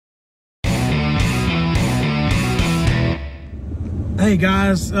Hey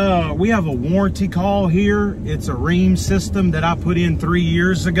guys, we have a warranty call here. It's a Rheem system that I put in 3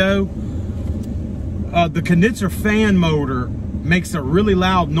 years ago. The condenser fan motor makes a really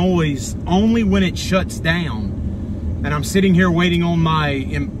loud noise only when it shuts down. And I'm sitting here waiting on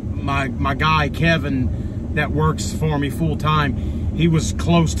my guy, Kevin, that works for me full time. He was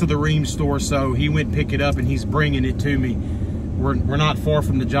close to the Rheem store, so he went pick it up and he's bringing it to me. We're not far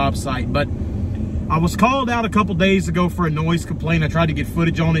from the job site, but I was called out a couple days ago for a noise complaint. I tried to get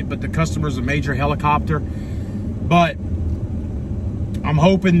footage on it, but the customer's a major helicopter. But I'm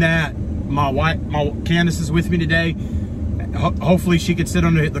hoping that my Candace is with me today. Hopefully she could sit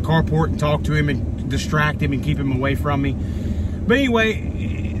on the carport and talk to him and distract him and keep him away from me. But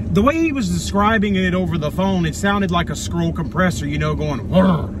anyway, the way he was describing it over the phone, it sounded like a scroll compressor, you know, going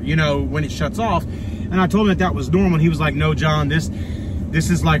whir, you know, when it shuts off. And I told him that was normal. And he was like, no, John, this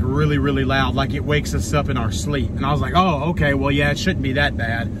is like really, really loud. Like it wakes us up in our sleep. And I was like, oh, okay, well, yeah, it shouldn't be that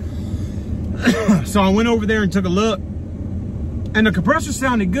bad. So I went over there and took a look, and the compressor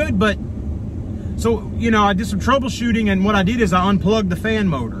sounded good, but so, you know, I did some troubleshooting, and what I did is I unplugged the fan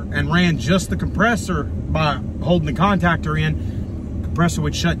motor and ran just the compressor by holding the contactor in. Compressor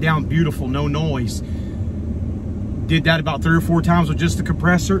would shut down beautiful, no noise. Did that about 3 or 4 times with just the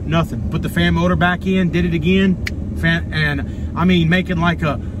compressor, nothing. Put the fan motor back in, did it again, and I mean, making like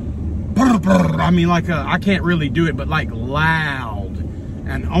a, I mean, like a, I can't really do it, but like loud,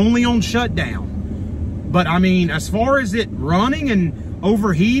 and only on shutdown. But I mean, as far as it running and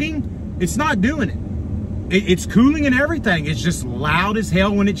overheating, it's not doing it. It's cooling and everything. It's just loud as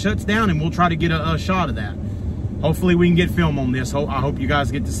hell when it shuts down, and we'll try to get a shot of that. Hopefully we can get film on this. I hope you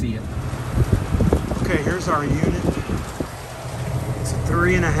guys get to see it. Okay, here's our unit. It's a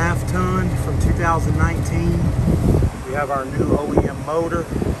 3.5 ton from 2019. We have our new OEM motor.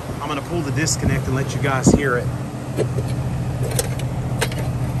 I'm gonna pull the disconnect and let you guys hear it.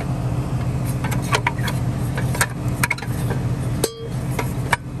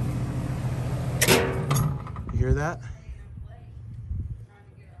 You hear that?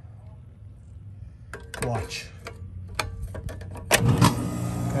 Watch.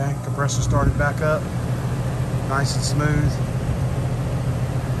 Okay, compressor started back up. Nice and smooth.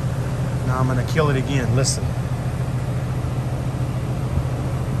 Now I'm gonna kill it again, listen.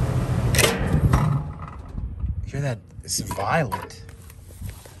 Hear that? It's violent.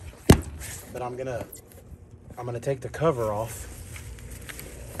 But I'm gonna take the cover off,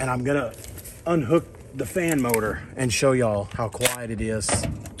 and I'm gonna unhook the fan motor and show y'all how quiet it is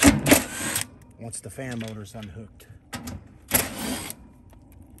once the fan motor's unhooked.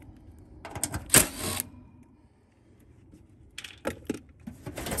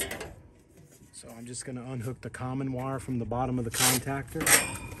 So I'm just gonna unhook the common wire from the bottom of the contactor.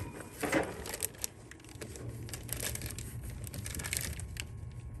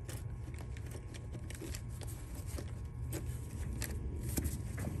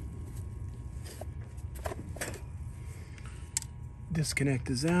 Disconnect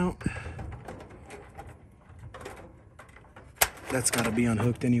is out. That's got to be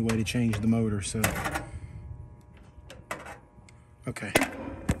unhooked anyway to change the motor, so. Okay,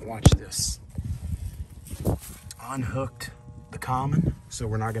 watch this. Unhooked the common, so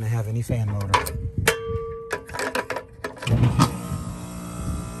we're not going to have any fan motor.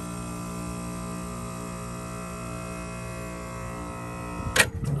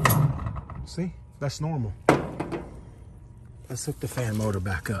 See, that's normal. Let's hook the fan motor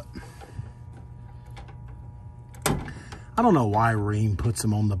back up. I don't know why Rheem puts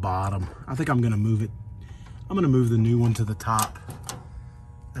them on the bottom. I think I'm gonna move it. I'm gonna move the new one to the top.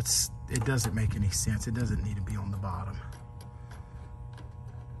 It doesn't make any sense. It doesn't need to be on the bottom.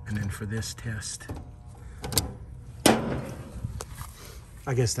 And then for this test,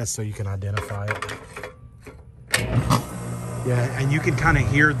 I guess that's so you can identify it. Yeah, and you can kind of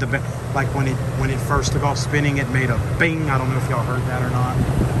hear the, like when it first took off spinning, it made a bing. I don't know if y'all heard that or not.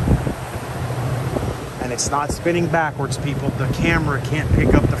 And it's not spinning backwards, people. The camera can't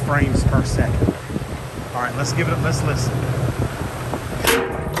pick up the frames per second. All right, let's listen.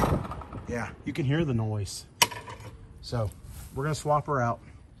 Yeah, you can hear the noise. So we're gonna swap her out.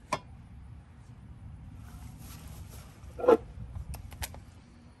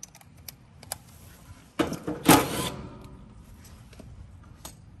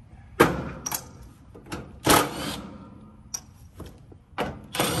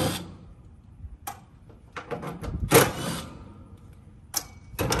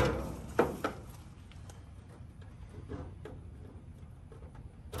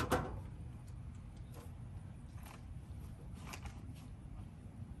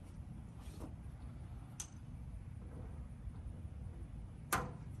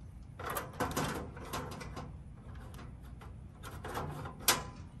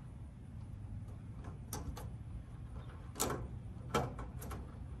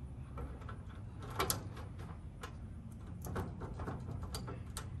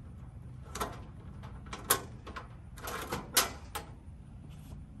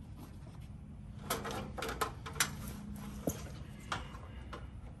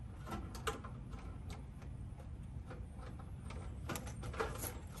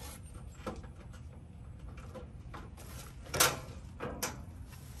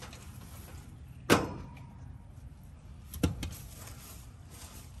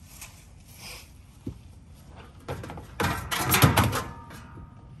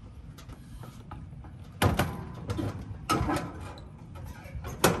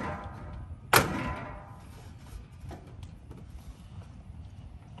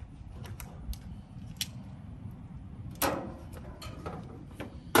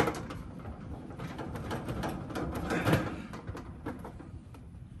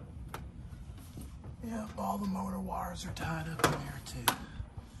 wires are tied up in there too.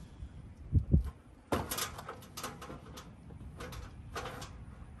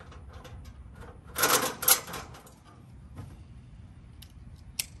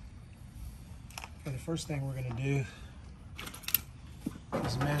 Okay, the first thing we're going to do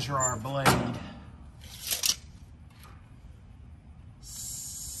is measure our blade.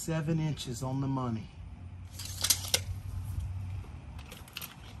 7 inches on the money.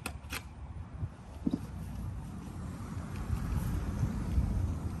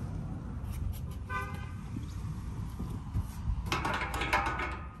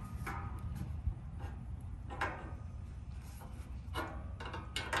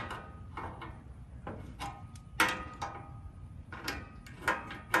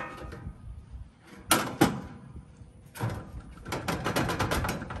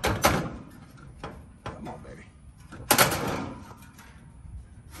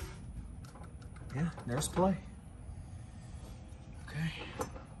 Yeah, there's play. Okay.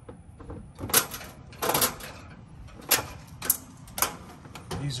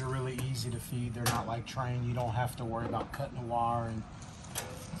 These are really easy to feed. They're not like train. You don't have to worry about cutting a wire and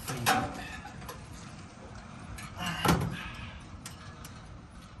feeding it.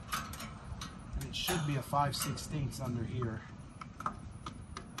 And it should be a 5/16 under here. Yeah,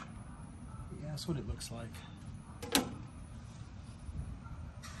 that's what it looks like.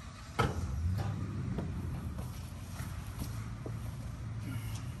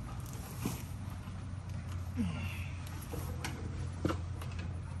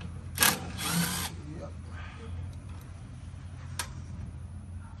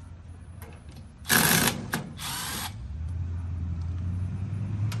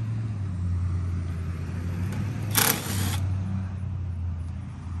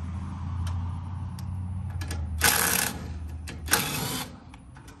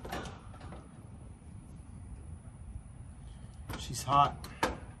 She's hot.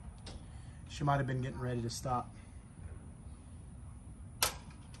 She might have been getting ready to stop. There's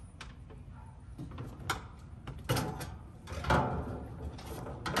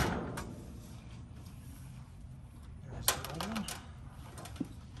the old one.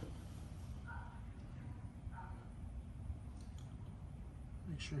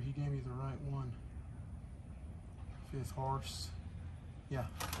 Make sure he gave me the right one. 5th horse. Yeah.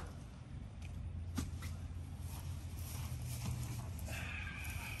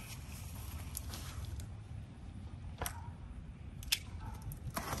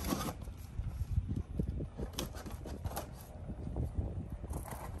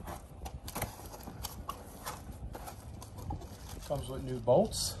 Comes with new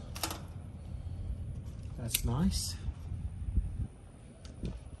bolts. That's nice.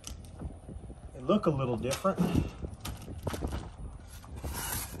 They look a little different.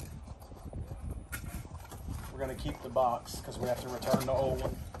 We're going to keep the box because we have to return the old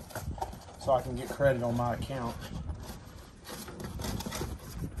one so I can get credit on my account.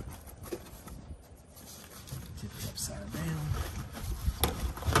 Tip it upside down.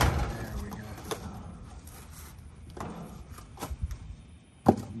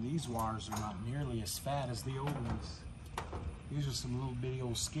 These wires are not nearly as fat as the old ones. These are some little bitty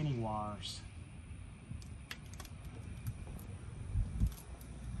old skinny wires.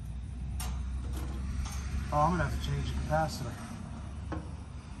 Oh, I'm gonna have to change the capacitor.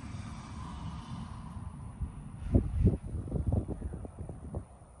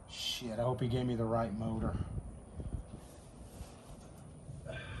 Shit, I hope he gave me the right motor.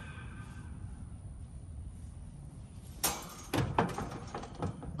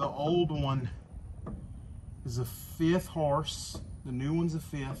 The old one is a 5th horse. The new one's a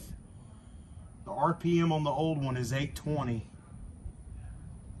 5th. The RPM on the old one is 820.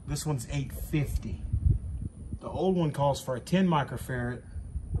 This one's 850. The old one calls for a 10 microfarad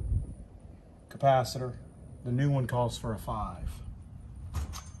capacitor. The new one calls for a 5.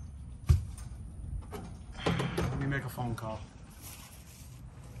 Let me make a phone call.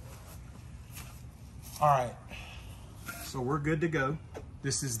 All right, so we're good to go.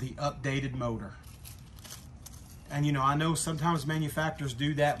 This is the updated motor. And you know, I know sometimes manufacturers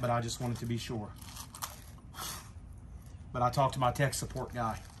do that, but I just wanted to be sure. But I talked to my tech support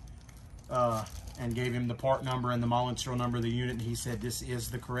guy and gave him the part number and the Mollenstro number of the unit, and he said this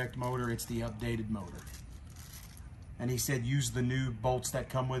is the correct motor, it's the updated motor. And he said use the new bolts that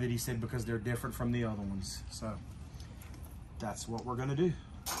come with it, he said, because they're different from the other ones. So that's what we're gonna do.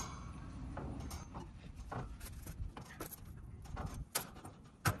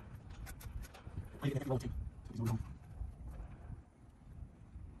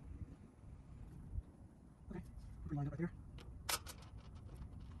 Lined up right there.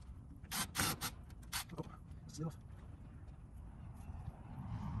 Oh, seal.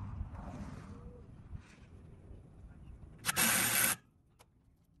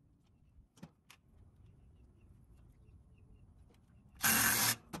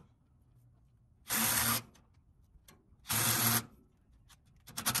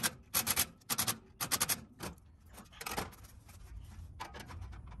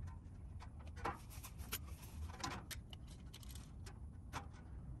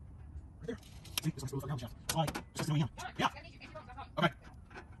 See, this one's still looking shaft. Why? Just doing him. Yeah. Okay.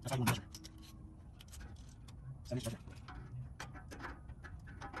 That's how you want to measure. 7 inch measure.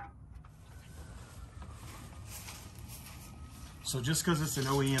 So just because it's an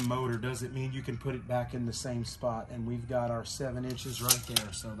OEM motor doesn't mean you can put it back in the same spot. And we've got our 7 inches right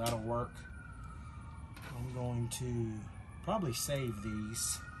there, so that'll work. I'm going to probably save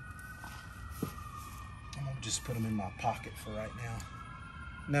these. I'm gonna just put them in my pocket for right now.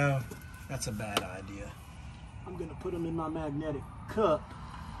 No, that's a bad idea. I'm gonna put them in my magnetic cup,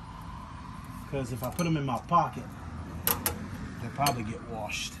 because if I put them in my pocket, they'll probably get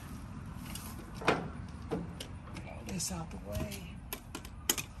washed. Get all this out the way.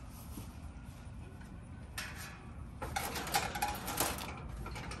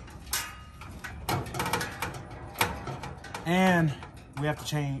 And we have to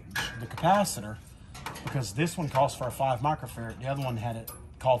change the capacitor, because this one calls for a 5 microfarad. The other one had it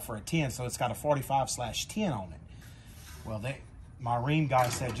called for a 10, so it's got a 45/10 on it. Well, my Rheem guy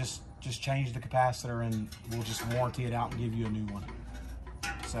said just change the capacitor and we'll just warranty it out and give you a new one.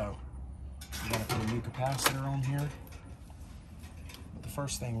 So we got to put a new capacitor on here. But the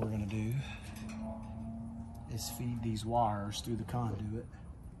first thing we're going to do is feed these wires through the conduit.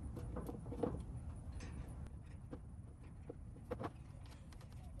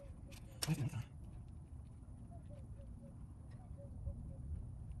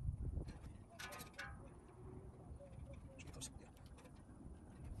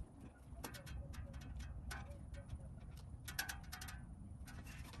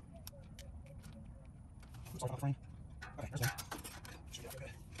 Sorry about the frame. Okay, there's that. Should be good.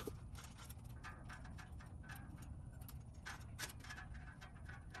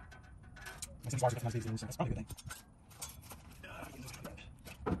 Some wires recognize these things, so that's probably a good thing.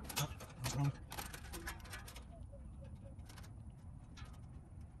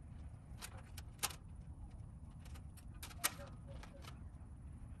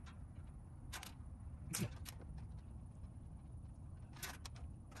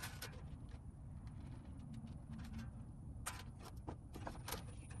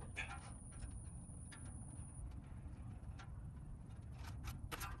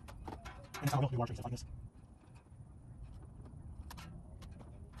 And that's how I will do water treatments like this.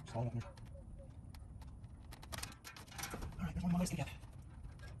 Just all up in there. Alright, there's one more place to get.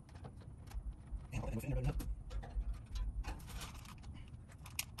 And we'll put it in there, at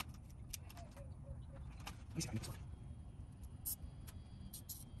least I can get this one.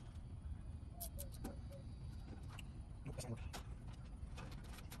 Nope, that's not working.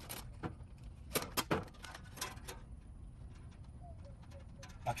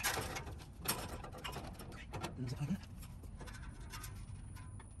 Okay. Zip like that.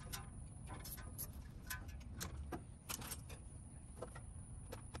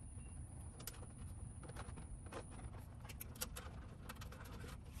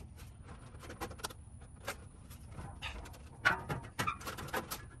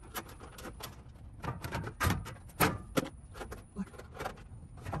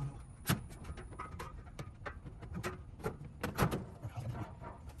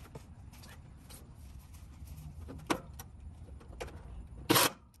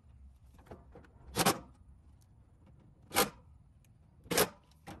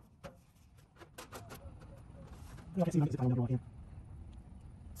 I can see my zip on the other one here.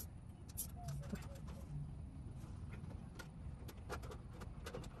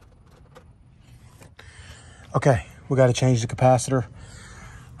 Okay, we got to change the capacitor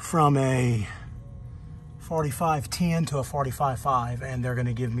from a 45/10 to a 45/5, and they're going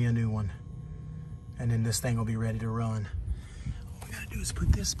to give me a new one. And then this thing will be ready to run. All we got to do is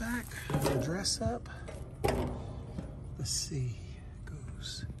put this back, dress up. Let's see, it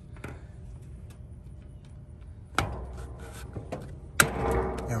goes.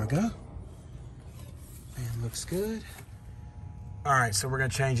 There we go. And looks good. All right, so we're going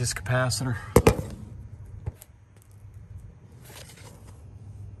to change this capacitor.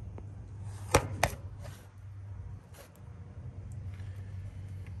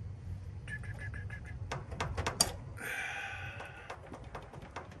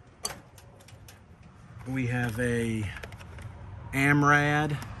 We have a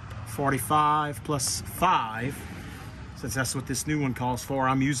AMRAD 45/5, since that's what this new one calls for.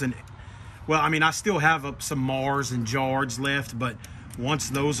 I'm using, well, I mean, I still have some Mars and Jards left, but once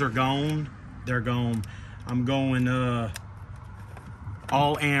those are gone, they're gone. I'm going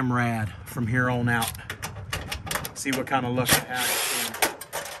all AMRAD from here on out. See what kind of luck I have.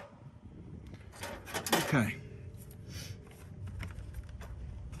 Okay.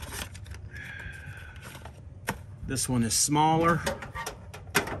 This one is smaller.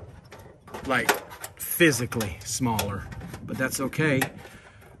 like physically smaller, but that's okay.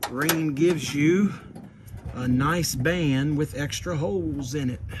 Rheem gives you a nice band with extra holes in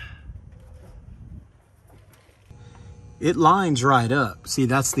it. It lines right up. See,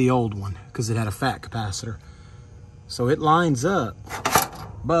 that's the old one because it had a fat capacitor. So it lines up,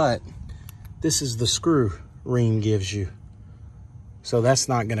 but this is the screw Rheem gives you. So that's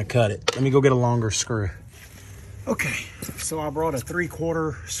not gonna cut it. Let me go get a longer screw. Okay, so I brought a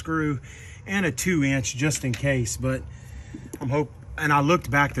 3/4 screw and a 2-inch just in case, but and I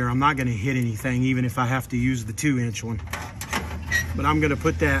looked back there, I'm not gonna hit anything even if I have to use the 2-inch one. But I'm gonna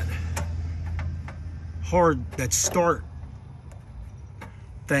put that start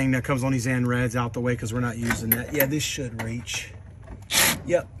thing that comes on these end rads out the way because we're not using that. Yeah, this should reach.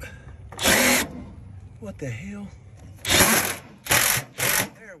 Yep. What the hell?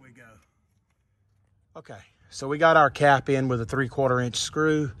 There we go. Okay, so we got our cap in with a 3/4 inch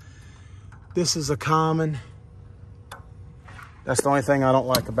screw. This is a common. That's the only thing I don't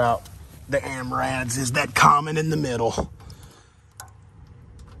like about the AMRADs is that common in the middle.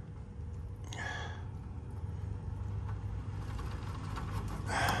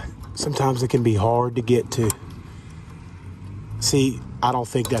 Sometimes it can be hard to get to. See, I don't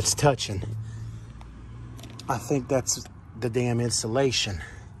think that's touching. I think that's the damn insulation.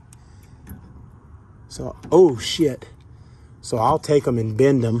 So, oh shit. So I'll take them and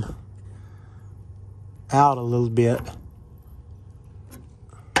bend them out a little bit.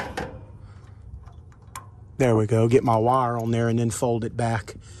 There we go. Get my wire on there and then fold it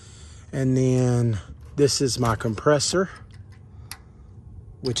back. And then this is my compressor,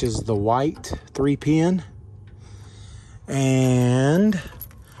 which is the white 3-pin. And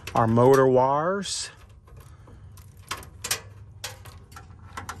our motor wires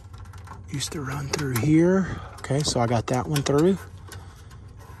used to run through here. Okay, so I got that one through.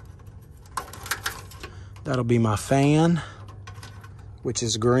 That'll be my fan, which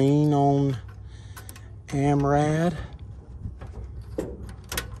is green on AMRAD.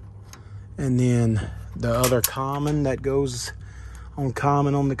 And then the other common that goes on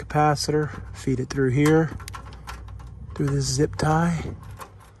common on the capacitor, feed it through here, through this zip tie.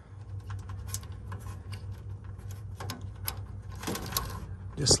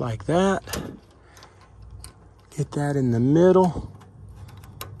 Just like that. Get that in the middle.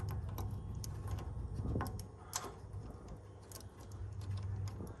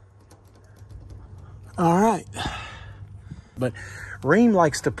 All right. But Rheem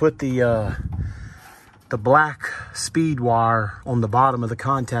likes to put the black speed wire on the bottom of the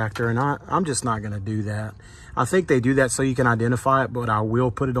contactor, and I'm just not gonna do that. I think they do that so you can identify it, but I will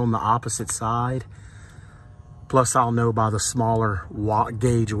put it on the opposite side. Plus I'll know by the smaller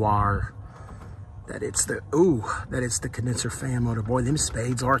gauge wire that it's the condenser fan motor. Boy, them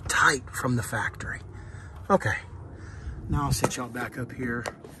spades are tight from the factory. Okay, now I'll set y'all back up here.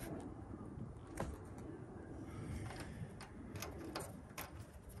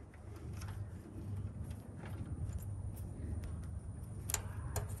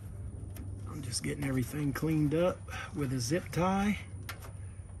 Just getting everything cleaned up with a zip tie.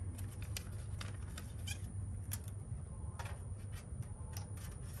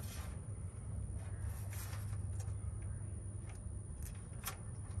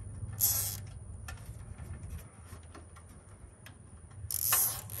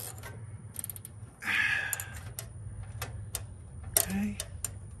 Okay.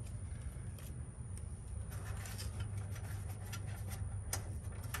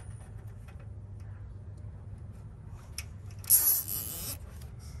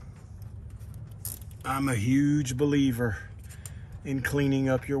 I'm a huge believer in cleaning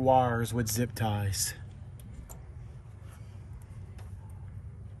up your wires with zip ties.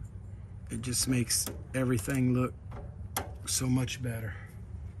 It just makes everything look so much better.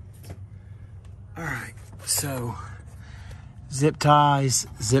 All right, so zip ties,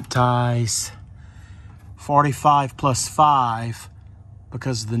 45 plus 5,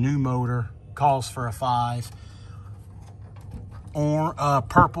 because the new motor calls for a 5. Or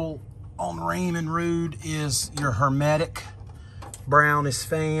purple on Rheem and Rude is your hermetic, brown is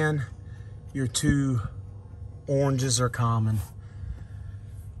fan, your 2 oranges are common.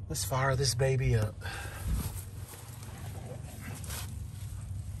 Let's fire this baby up.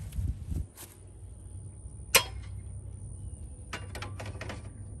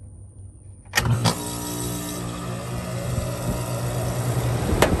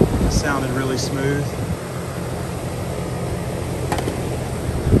 That sounded really smooth.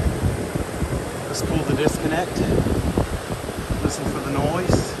 Let's pull the disconnect. Listen for the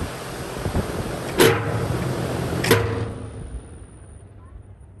noise.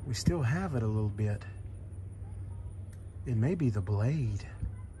 We still have it a little bit. It may be the blade,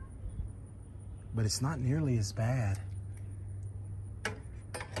 but it's not nearly as bad.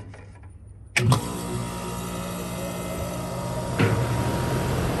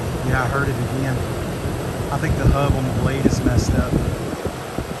 Yeah, I heard it again. I think the hub on the blade is messed up.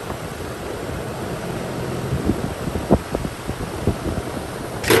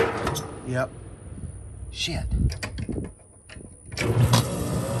 Yep. Shit.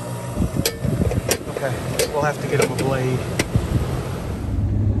 Okay, we'll have to get him a blade.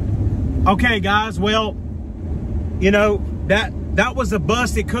 Okay, guys, well, you know, that was a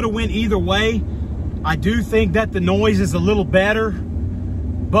bust. It could have went either way. I do think that the noise is a little better,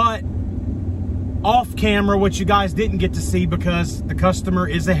 but off camera, which you guys didn't get to see because the customer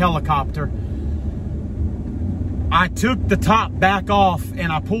is a helicopter, I took the top back off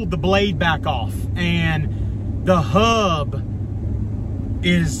and I pulled the blade back off, and the hub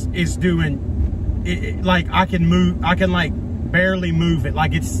is doing it, like I can move, I can like barely move it,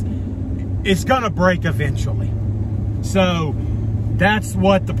 like it's gonna break eventually. So that's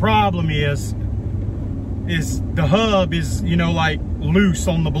what the problem is the hub is, you know, like loose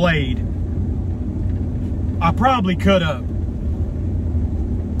on the blade. I probably could have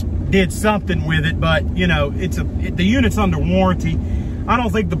did something with it, but you know, the unit's under warranty. I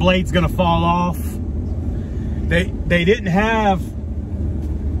don't think the blade's gonna fall off. They didn't have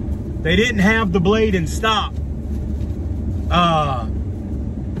the blade in stock.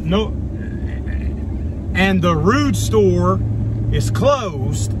 No, and the Rude store is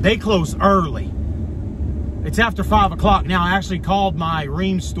closed. They close early. It's after 5 o'clock now. I actually called my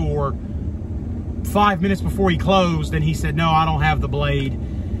Ream store 5 minutes before he closed, and he said, no, I don't have the blade.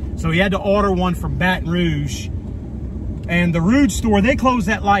 So he had to order one from Baton Rouge. And the Rude store, they close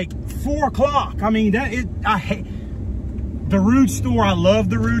at like 4 o'clock. I mean, I hate the Rude store. I love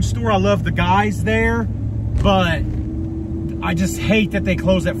the Rude store. I love the guys there, but I just hate that they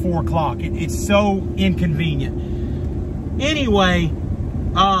close at 4 o'clock. It's so inconvenient. Anyway,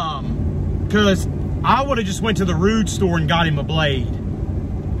 because I would have just went to the Rude store and got him a blade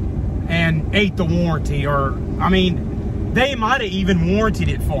and ate the warranty, or, I mean, they might have even warranted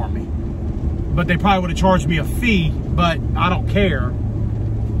it for me, but they probably would have charged me a fee, but I don't care.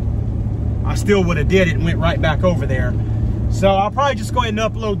 I still would have did it and went right back over there. So I'll probably just go ahead and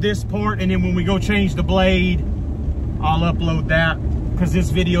upload this part, and then when we go change the blade, I'll upload that, because this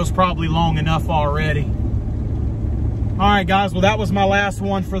video is probably long enough already. All right, guys, well, that was my last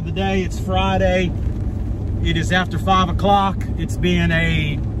one for the day. It's Friday. It is after 5 o'clock. It's been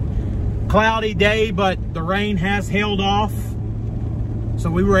a cloudy day, but the rain has held off.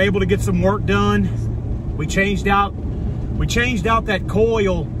 So we were able to get some work done. We changed out that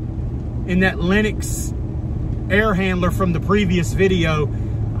coil in that Lennox air handler from the previous video.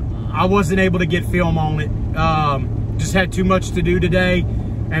 I wasn't able to get film on it. Just had too much to do today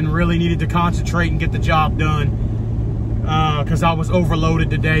and really needed to concentrate and get the job done, because I was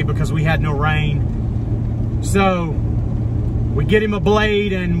overloaded today because we had no rain. So we get him a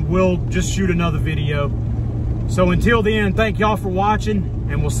blade and we'll just shoot another video. So until then, thank y'all for watching,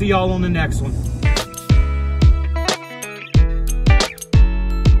 and we'll see y'all on the next one.